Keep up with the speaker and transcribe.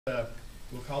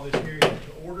We'll call this hearing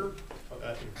to order,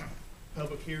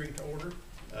 public hearing to order.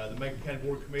 The Macon County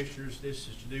Board of Commissioners, this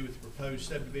is to do with the proposed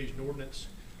subdivision ordinance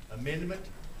amendment.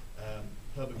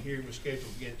 Public hearing was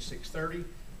scheduled to begin at 6:30,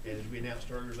 and as we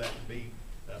announced earlier, that would be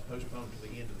postponed to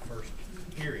the end of the first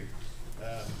hearing.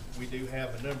 We do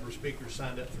have a number of speakers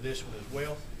signed up for this one as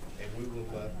well, and we will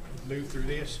move through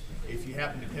this. If you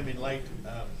happen to come in late,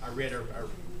 I read our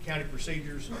county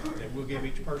procedures, and we'll give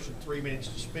each person 3 minutes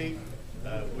to speak.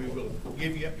 We will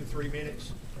give you up to 3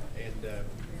 minutes, and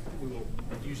we will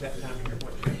use that time to hear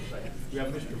what you have to say. We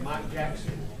have Mr. Mike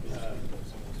Jackson.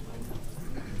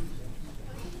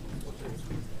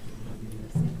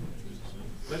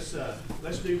 Let's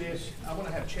do this. I want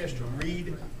to have Chester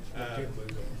read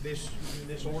this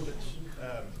ordinance.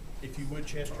 If you would,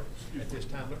 Chester, at this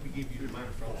time, let me give you the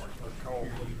microphone.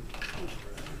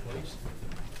 Please.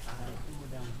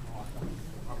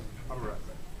 All right.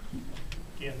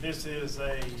 Again, this is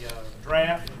a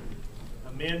draft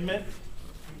amendment.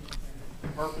 The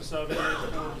purpose of it is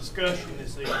for discussion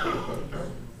this evening.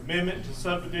 Amendment to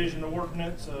subdivision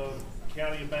ordinance of the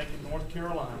County of Macon, North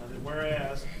Carolina, that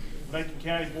whereas the Macon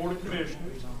County Board of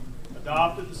Commissioners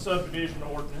adopted the subdivision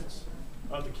ordinance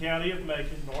of the County of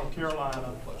Macon, North Carolina. A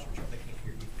little closer, Chuck. They can't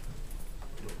hear you.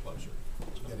 A little closer.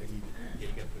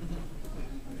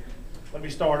 Let me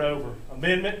start over.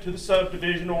 Amendment to the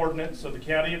subdivision ordinance of the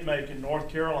County of Macon, North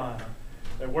Carolina,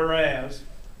 that whereas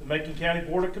the Macon County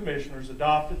Board of Commissioners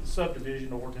adopted the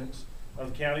subdivision ordinance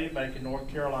of the County of Macon, North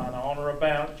Carolina on or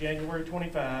about January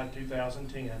 25,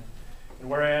 2010. And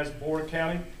whereas the Board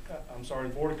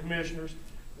of Commissioners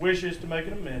wishes to make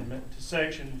an amendment to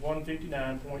section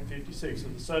 159.56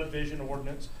 of the subdivision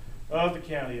ordinance of the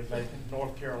County of Macon,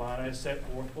 North Carolina, as set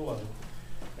forth below.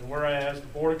 And whereas the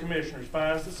Board of Commissioners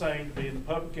finds the same to be in the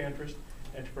public interest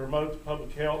and to promote the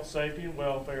public health, safety, and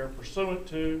welfare pursuant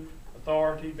to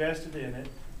authority vested in it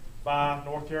by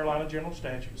North Carolina General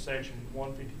Statute, section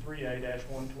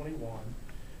 153A-121.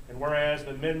 And whereas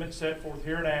the amendment set forth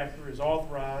hereinafter is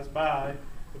authorized by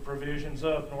the provisions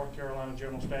of North Carolina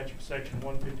General Statute, section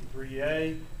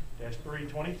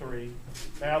 153A-323,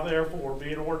 now therefore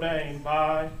be it ordained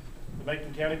by the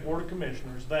Macon County Board of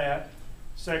Commissioners that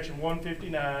section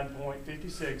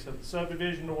 159.56 of the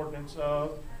subdivision ordinance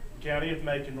of the County of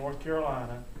Macon, North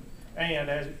Carolina, and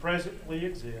as it presently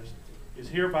exists, is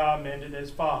hereby amended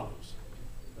as follows.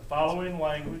 The following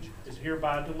language is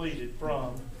hereby deleted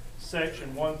from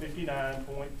section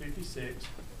 159.56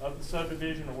 of the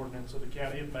subdivision ordinance of the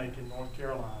County of Macon, North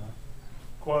Carolina.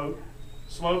 Quote,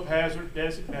 slope hazard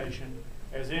designation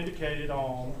as indicated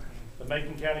on the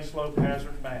Macon County slope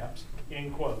hazard maps,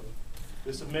 end quote.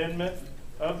 This amendment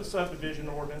of the subdivision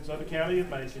ordinance of the County of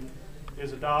Macon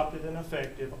is adopted and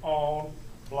effective on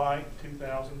blank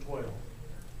 2012.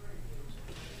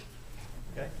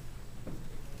 Okay.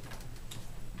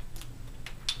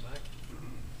 Mike?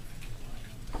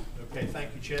 Okay,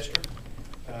 thank you, Chester.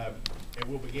 And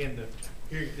we'll begin the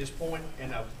hearing at this point.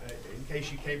 And in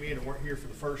case you came in and weren't here for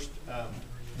the first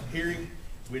hearing,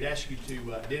 we'd ask you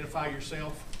to identify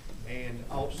yourself and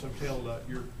also tell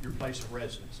your place of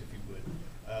residence, if you would.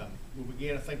 We'll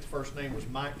begin. I think the first name was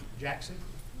Mike Jackson.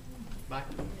 Mike?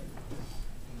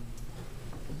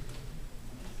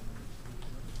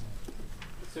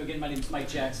 So again, my name is Mike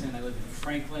Jackson. I live in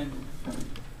Franklin,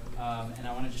 and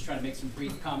I want to just try to make some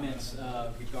brief comments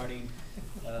regarding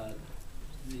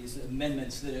these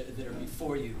amendments that are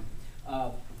before you.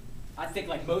 I think,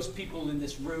 like most people in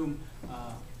this room,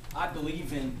 I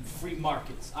believe in free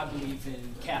markets. I believe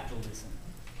in capitalism.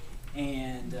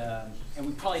 And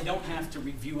we probably don't have to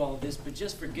review all of this, but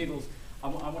just for giggles, I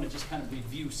want to just kind of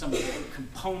review some of the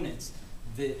components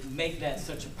that make that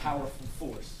such a powerful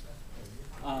force.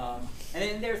 And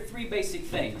then there are three basic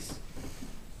things.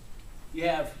 You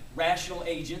have rational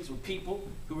agents, or people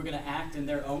who are going to act in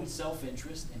their own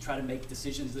self-interest and try to make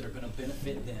decisions that are going to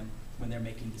benefit them when they're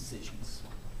making decisions.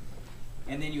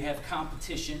 And then you have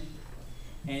competition,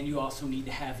 and you also need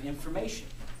to have information.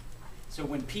 So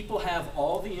when people have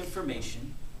all the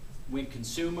information, when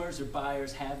consumers or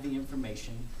buyers have the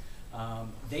information,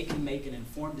 they can make an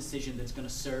informed decision that's going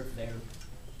to serve their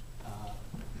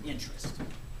interest.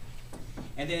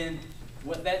 And then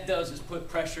what that does is put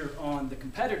pressure on the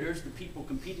competitors, the people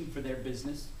competing for their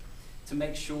business, to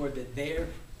make sure that they're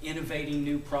innovating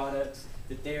new products,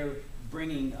 that they're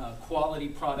bringing quality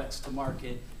products to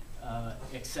market,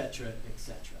 et cetera, et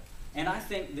cetera. And I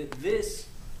think that this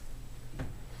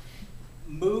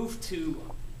move to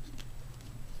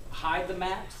hide the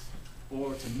maps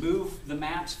or to move the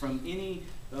maps from any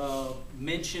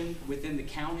mention within the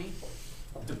county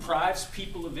deprives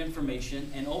people of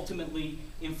information, and ultimately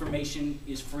information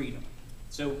is freedom.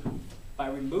 So by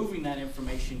removing that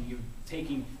information, you're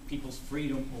taking people's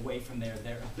freedom away from their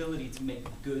ability to make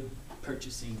good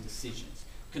purchasing decisions.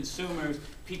 Consumers,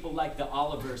 people like the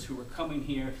Olivers who are coming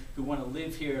here, who want to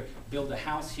live here, build a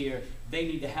house here, they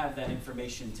need to have that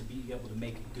information to be able to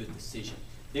make a good decision.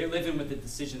 They're living with the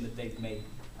decision that they've made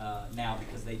now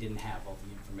because they didn't have all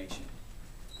the information.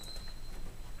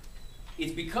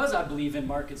 It's because I believe in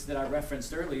markets that I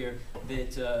referenced earlier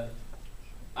that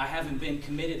I haven't been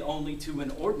committed only to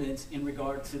an ordinance in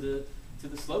regard to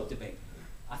the slope debate.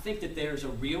 I think that there's a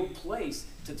real place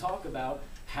to talk about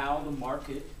how the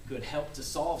market could help to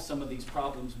solve some of these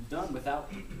problems we've done without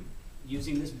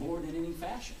using this board in any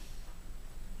fashion.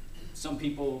 Some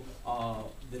people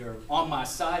that are on my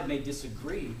side may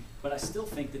disagree, but I still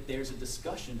think that there's a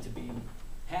discussion to be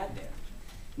had there.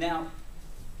 Now,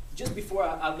 just before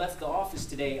I left the office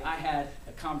today, I had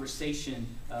a conversation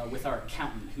with our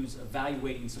accountant who's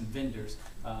evaluating some vendors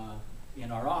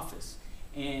in our office.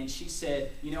 And she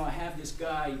said, you know, I have this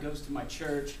guy, he goes to my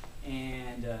church,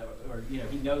 and, or, you know,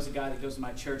 he knows a guy that goes to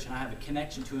my church, and I have a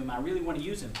connection to him. I really want to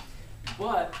use him.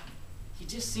 But he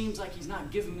just seems like he's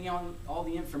not giving me all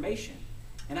the information.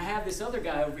 And I have this other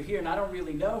guy over here, and I don't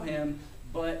really know him,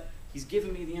 but he's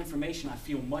giving me the information. I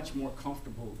feel much more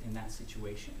comfortable in that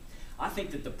situation. I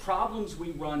think that the problems we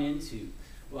run into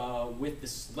with the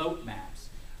slope maps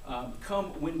come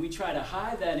when we try to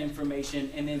hide that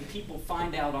information and then people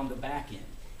find out on the back end.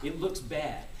 It looks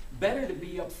bad. Better to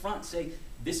be up front, say,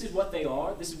 this is what they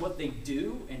are, this is what they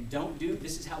do and don't do,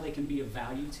 this is how they can be of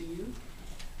value to you,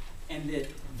 and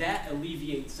that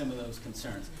alleviates some of those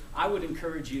concerns. I would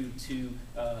encourage you to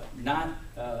not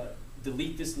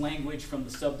delete this language from the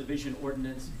subdivision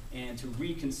ordinance and to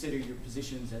reconsider your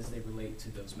positions as they relate to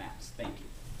those maps. Thank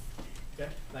you.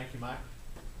 Okay, thank you, Mike.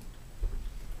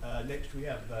 Next we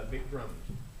have Vic Drummond.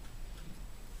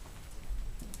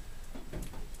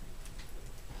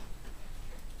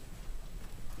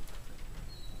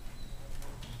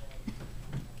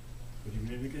 Good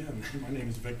evening again. My name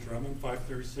is Vic Drummond,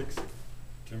 536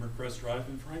 Timbercrest Drive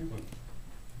in Franklin.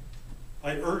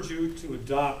 I urge you to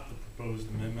adopt the proposed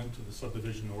amendment to the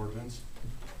subdivision ordinance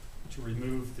to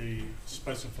remove the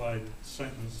specified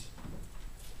sentence.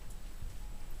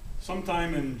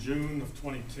 Sometime in June of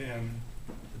 2010,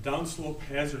 the downslope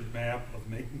hazard map of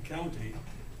Macon County,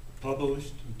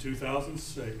 published in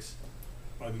 2006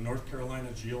 by the North Carolina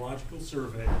Geological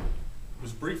Survey,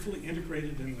 was briefly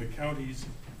integrated into the county's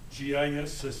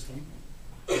GIS system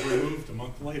and removed a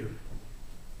month later.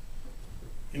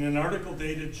 In an article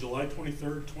dated July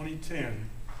 23, 2010,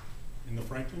 in the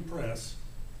Franklin Press,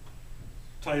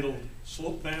 titled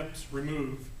 "Slope Maps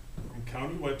Removed from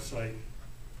County Website,"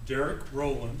 Derek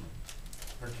Rowland,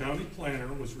 our county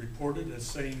planner, was reported as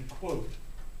saying, quote,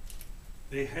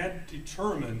 "They had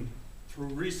determined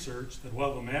through research that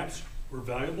while the maps were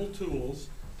valuable tools,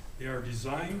 they are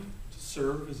designed to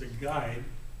serve as a guide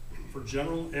for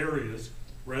general areas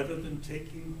rather than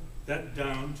taking that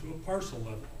down to a parcel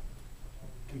level."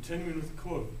 Continuing with the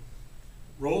quote,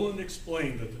 Rowland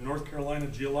explained that the North Carolina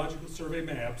Geological Survey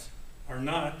maps are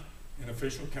not an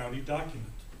official county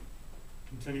document.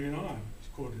 Continuing on, he's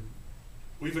quoted,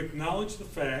 "We've acknowledged the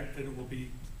fact that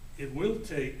it will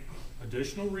take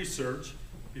additional research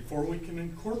before we can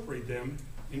incorporate them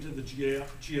into the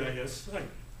GIS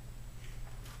site."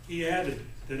 He added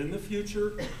that in the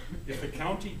future, if the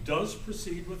county does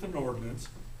proceed with an ordinance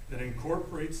that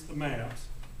incorporates the maps,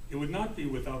 it would not be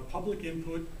without public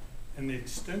input and the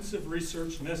extensive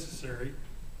research necessary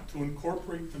to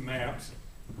incorporate the maps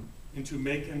into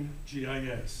Macon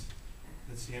GIS.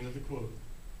 That's the end of the quote.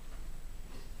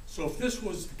 So if this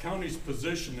was the county's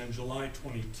position in July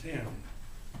 2010,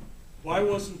 why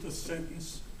wasn't the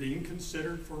sentence being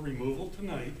considered for removal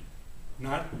tonight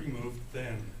not removed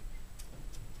then?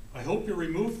 I hope you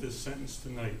remove this sentence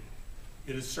tonight.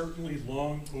 It is certainly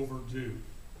long overdue.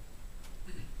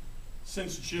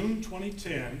 Since June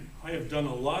 2010, I have done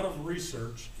a lot of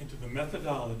research into the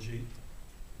methodology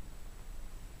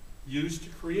used to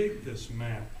create this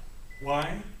map.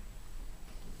 Why?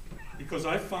 Because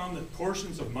I found that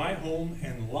portions of my home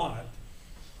and lot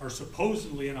are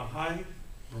supposedly in a high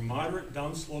or moderate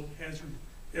downslope hazard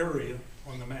area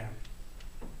on the map.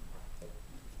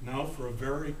 Now for a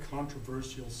very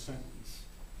controversial sentence.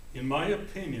 In my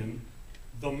opinion,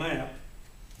 the map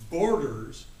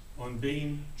borders on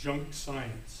being junk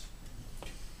science.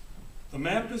 The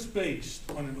map is based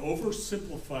on an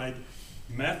oversimplified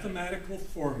mathematical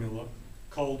formula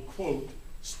called, quote,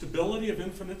 "stability of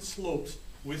infinite slopes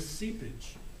with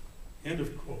seepage," end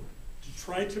of quote, to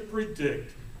try to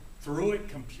predict through a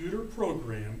computer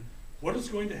program what is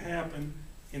going to happen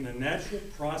in the natural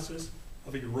process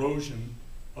of erosion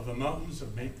of the mountains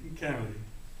of Macon County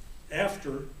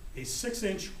after a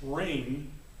 6-inch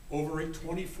rain over a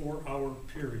 24-hour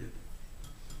period.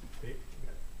 Okay, you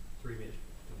got 3 minutes.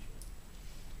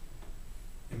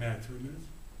 Am I at 3 minutes?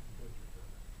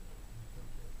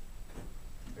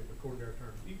 According to our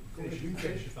terms. You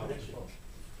finish your thoughts.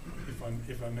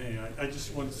 If I may, I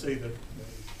just want to say that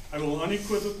I will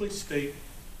unequivocally state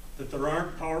that there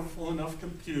aren't powerful enough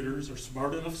computers or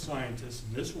smart enough scientists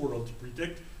in this world to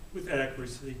predict with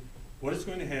accuracy what is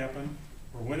going to happen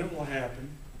or when it will happen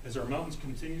as our mountains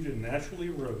continue to naturally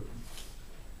erode.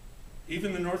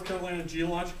 Even the North Carolina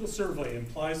Geological Survey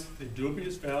implies the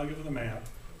dubious value of the map,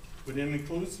 but it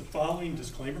includes the following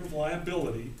disclaimer of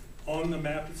liability on the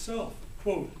map itself.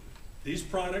 Quote, "These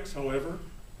products, however,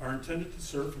 are intended to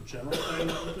serve for general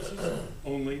planning purposes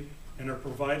only and are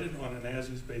provided on an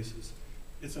as-is basis."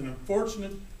 It's an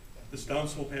unfortunate this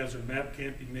downslope hazard map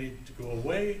can't be made to go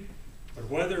away, but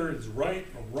whether it's right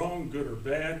or wrong, good or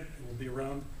bad, it will be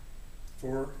around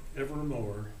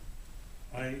forevermore.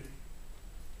 I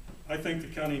think the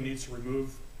county needs to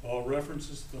remove all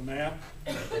references to the map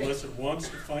unless it wants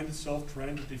to find itself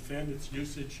trying to defend its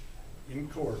usage in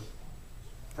court.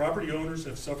 Property owners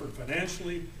have suffered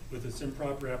financially with its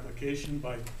improper application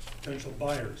by potential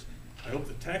buyers. I hope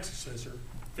the tax assessor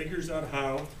figures out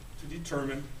how to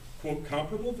determine, quote,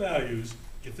 comparable values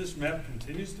if this map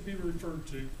continues to be referred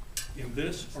to in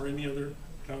this or any other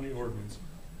county ordinance.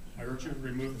 I urge you to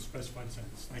remove the specified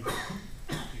sentence. Thank you.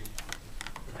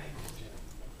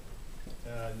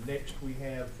 Next, we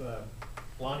have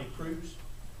Lonnie Cruz.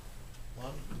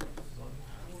 Lonnie?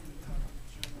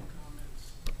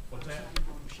 What's that?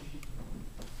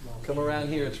 Come around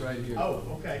here, it's right here. Oh,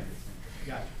 okay.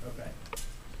 Got it, okay.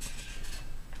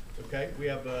 Okay, we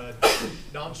have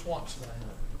Don Swanson.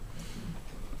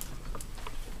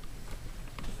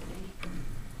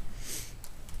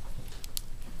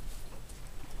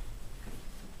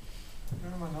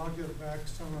 Gentlemen, I'll give back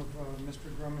some of Mr.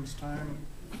 Grumman's time.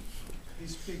 He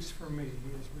speaks for me.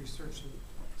 He has researched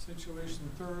the situation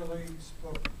thoroughly,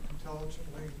 spoke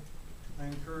intelligently. I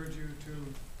encourage you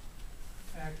to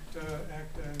act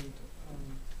and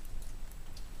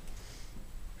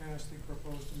pass the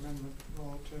proposed amendment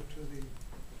relative to the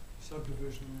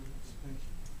subdivision ordinance. Thank you.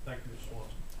 Thank you, Mr.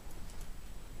 Swanson.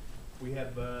 We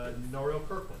have Norrell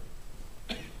Kirkland.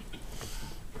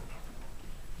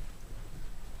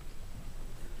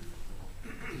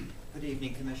 Good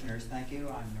evening, Commissioners. Thank you.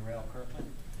 I'm Norrell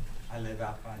Kirkland. I live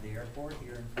out by the airport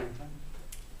here in Franklin.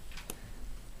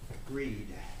 Greed.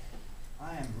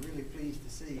 I am really pleased to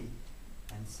see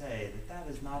and say that that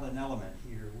is not an element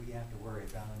here we have to worry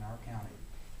about in our county.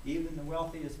 Even the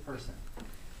wealthiest person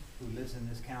who lives in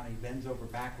this county bends over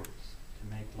backwards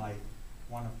to make life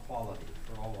one of quality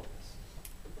for all of us.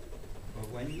 But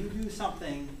when you do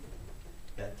something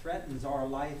that threatens our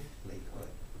livelihood,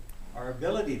 our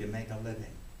ability to make a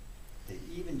living, to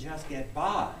even just get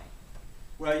by,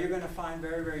 well, you're going to find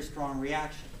very, very strong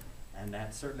reaction. And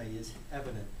that certainly is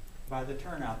evident by the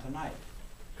turnout tonight.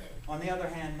 On the other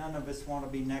hand, none of us want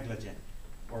to be negligent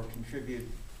or contribute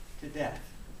to death.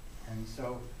 And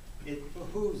so it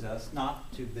behooves us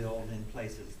not to build in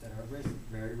places that are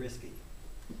very risky.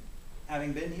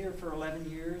 Having been here for 11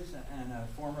 years and a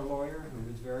former lawyer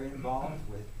who was very involved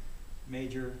with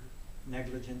major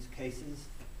negligence cases,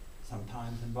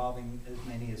 sometimes involving as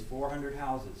many as 400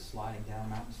 houses sliding down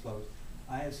mountain slopes,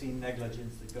 I have seen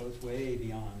negligence that goes way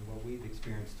beyond what we've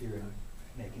experienced here in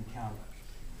Macon County.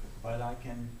 But I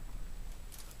can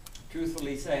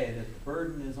truthfully say that the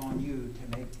burden is on you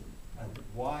to make a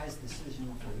wise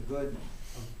decision for the good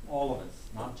of all of us,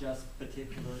 not just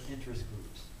particular interest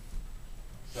groups.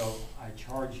 So I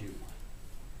charge you,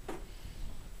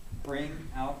 bring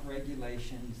out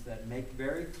regulations that make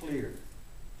very clear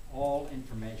all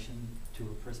information to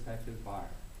a prospective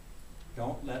buyer.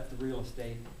 Don't let the real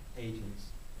estate agents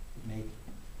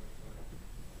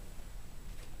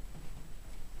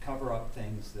cover up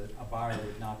things that a buyer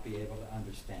would not be able to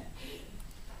understand.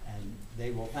 And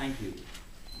they will thank you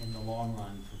in the long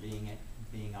run for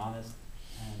being honest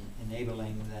and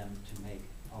enabling them to make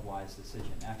a wise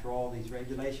decision. After all, these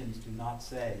regulations do not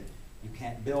say you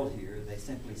can't build here. They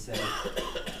simply say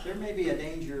there may be a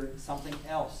danger, something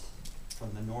else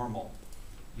from the normal.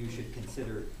 You should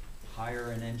consider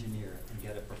hire an engineer and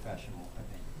get a professional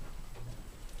opinion.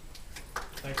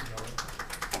 Thank you, Norrell.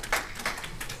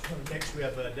 Next, we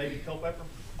have David Culpepper.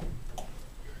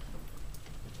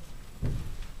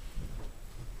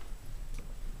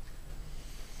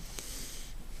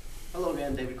 Hello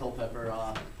again, David Culpepper,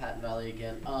 Patton Valley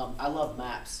again. I love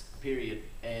maps, period,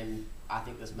 and I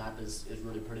think this map is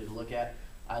really pretty to look at.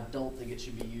 I don't think it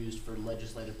should be used for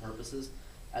legislative purposes.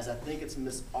 as I think it's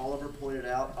Miss Oliver pointed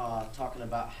out, talking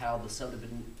about how the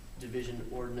subdivision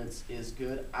ordinance is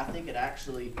good. I think it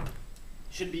actually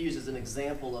should be used as an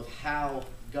example of how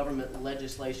government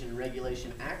legislation and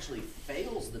regulation actually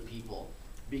fails the people,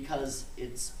 because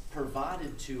it's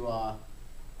provided to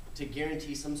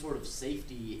guarantee some sort of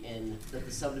safety and that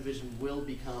the subdivision will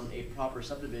become a proper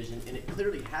subdivision, and it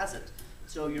clearly hasn't.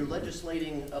 So your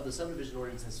legislating of the subdivision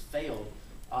ordinance has failed,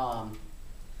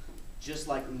 just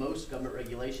like most government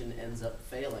regulation ends up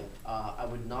failing. I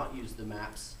would not use the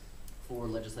maps for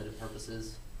legislative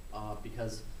purposes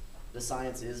because the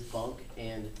science is bunk,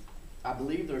 and I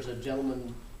believe there's a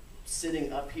gentleman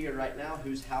sitting up here right now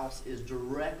whose house is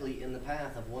directly in the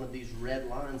path of one of these red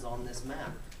lines on this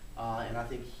map. And I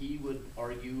think he would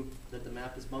argue that the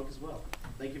map is bunk as well.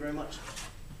 Thank you very much.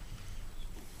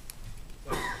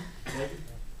 David?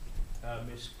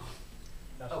 Miss.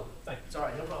 Oh, thank you. It's all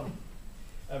right, no problem.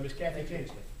 Miss Kathy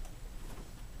Kinsley.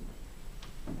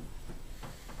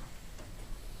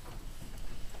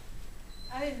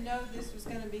 I didn't know this was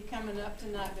going to be coming up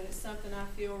tonight, but it's something I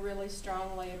feel really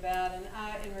strongly about. And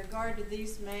in regard to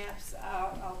these maps,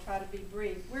 I'll try to be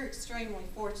brief. We're extremely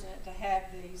fortunate to have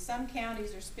these. Some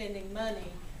counties are spending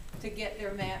money to get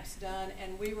their maps done,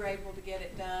 and we were able to get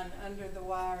it done under the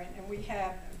wire, and we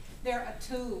have, they're a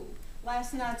tool.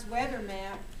 Last night's weather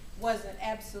map wasn't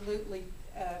absolutely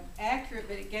accurate,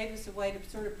 but it gave us a way to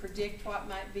sort of predict what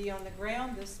might be on the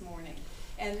ground this morning.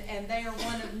 And they are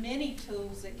one of many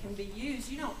tools that can be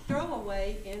used. You don't throw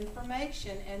away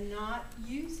information and not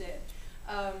use it.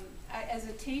 As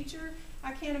a teacher,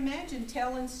 I can't imagine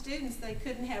telling students they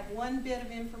couldn't have one bit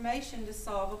of information to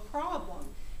solve a problem.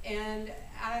 And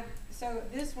so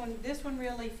this one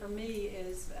really for me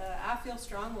is, I feel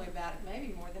strongly about it,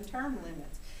 maybe more than term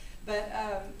limits. But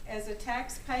as a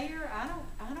taxpayer, I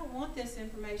don't want this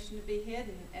information to be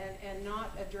hidden and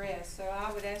not addressed. So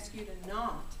I would ask you to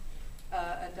not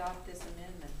adopt this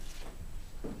amendment.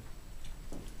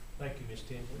 Thank you, Ms.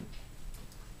 Tinsley.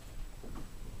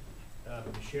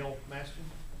 Michelle Maston.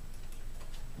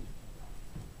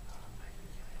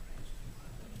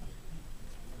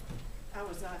 I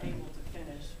was not able to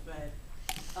finish, but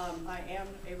I am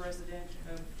a resident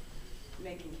of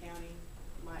Macon County.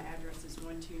 My address is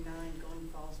 129 Golden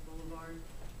Falls Boulevard.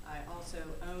 I also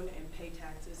own and pay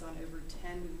taxes on over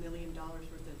 $10 million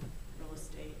worth of real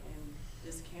estate in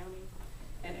this county,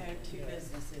 and own 2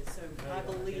 businesses. So I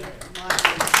believe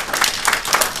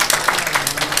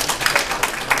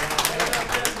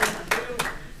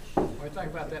What do you think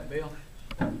about that, Bill?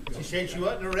 She said you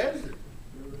wasn't a resident.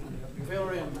 Fill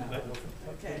her in, Matt.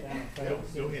 okay.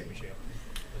 Go ahead, Michelle.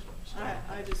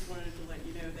 I just wanted to let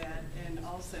you know that, and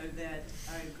also that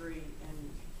I agree in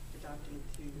adopting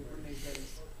to remove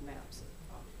those maps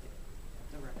off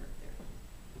the record there.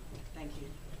 Thank you.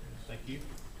 Thank you.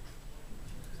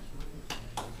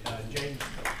 James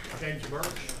Birch.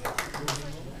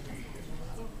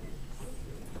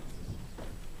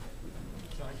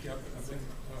 Thank you.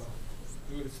 I've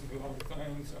been listening to a lot of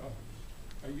things.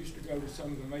 I used to go to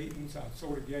some of the meetings. I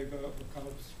sort of gave up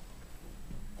because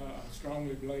I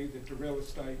strongly believe that the real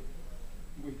estate,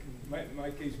 we can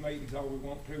make these meetings all we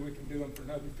want to. We can do them for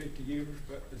another 50 years,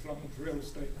 but as long as real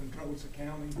estate controls the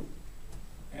county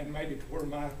and made it to where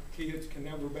my kids can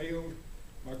never build,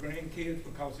 my grandkids,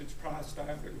 because it's priced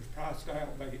out, it was priced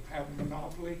out, they have a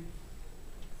monopoly.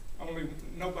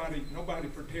 Nobody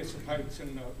participates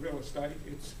in real estate.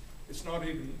 It's not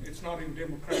even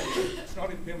democratic. It's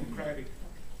not even democratic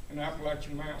in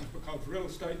Appalachian Mountains, because real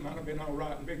estate might have been all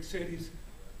right in big cities,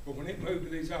 but when it moved to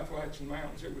these Appalachian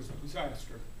Mountains, it was a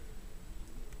disaster.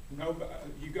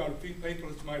 You got a few people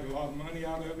that's made a lot of money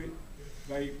out of it.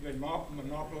 They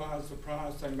monopolize the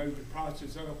price. They move the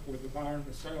prices up with the buyer and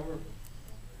the seller.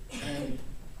 And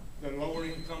the lower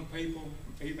income people,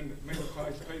 even the middle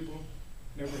class people,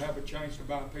 never have a chance to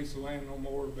buy a piece of land no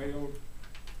more to build.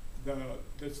 The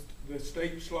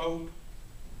steep slope,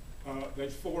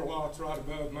 there's 4 lots right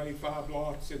above me, 5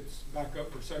 lots, it's back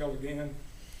up for sale again.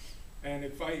 And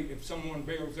if someone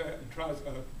builds that and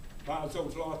buys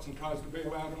those lots and tries to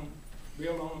build on them,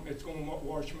 it's going to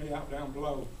wash me out down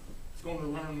below. It's going to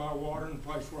run my water in the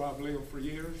place where I've lived for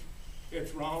years.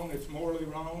 It's wrong. It's morally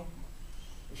wrong.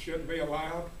 It shouldn't be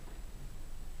allowed.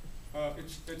 We're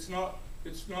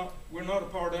not a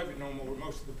part of it no more.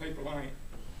 Most of the people ain't.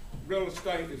 Real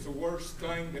estate is the worst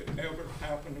thing that ever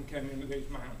happened and came into these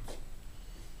mountains.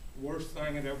 Worst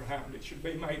thing that ever happened. It should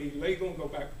be made illegal and go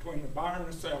back between the buyer and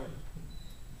the seller.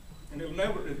 And it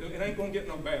ain't going to get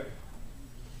no better.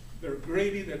 They're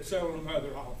greedy, that sell the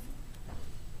mother off.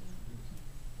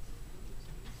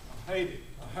 I hate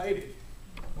it.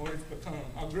 What it's become.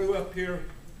 I grew up here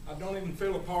I don't even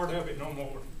feel a part of it no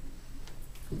more.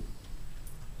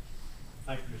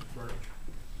 Thank you, Mr. Burke.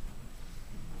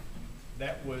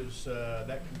 That was,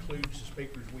 that concludes the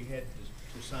speakers we had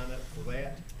to sign up for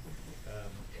that.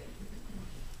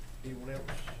 Anyone else?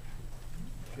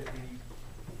 Got any?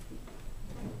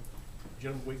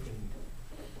 Gentlemen, we can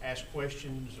ask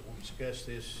questions, we'll discuss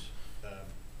this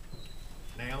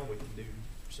now. We can do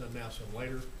some now, some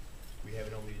later. We have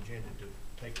it on the agenda to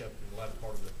take up in the latter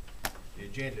part of the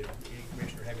agenda. Any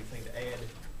commissioner have anything to add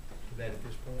to that at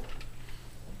this point?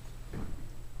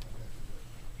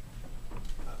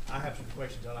 I have some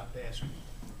questions I'd like to ask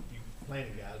you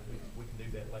planning guys. We can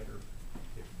do that later.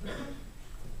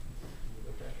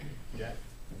 Okay. Jack?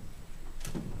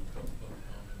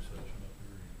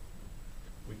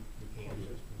 We can.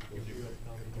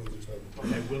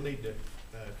 Okay, we'll need to,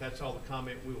 if that's all the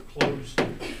comment, we will close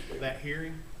that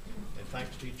hearing. And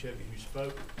thanks to each of you who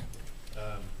spoke.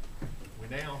 We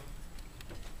now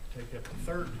take up the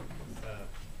third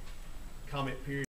comment period.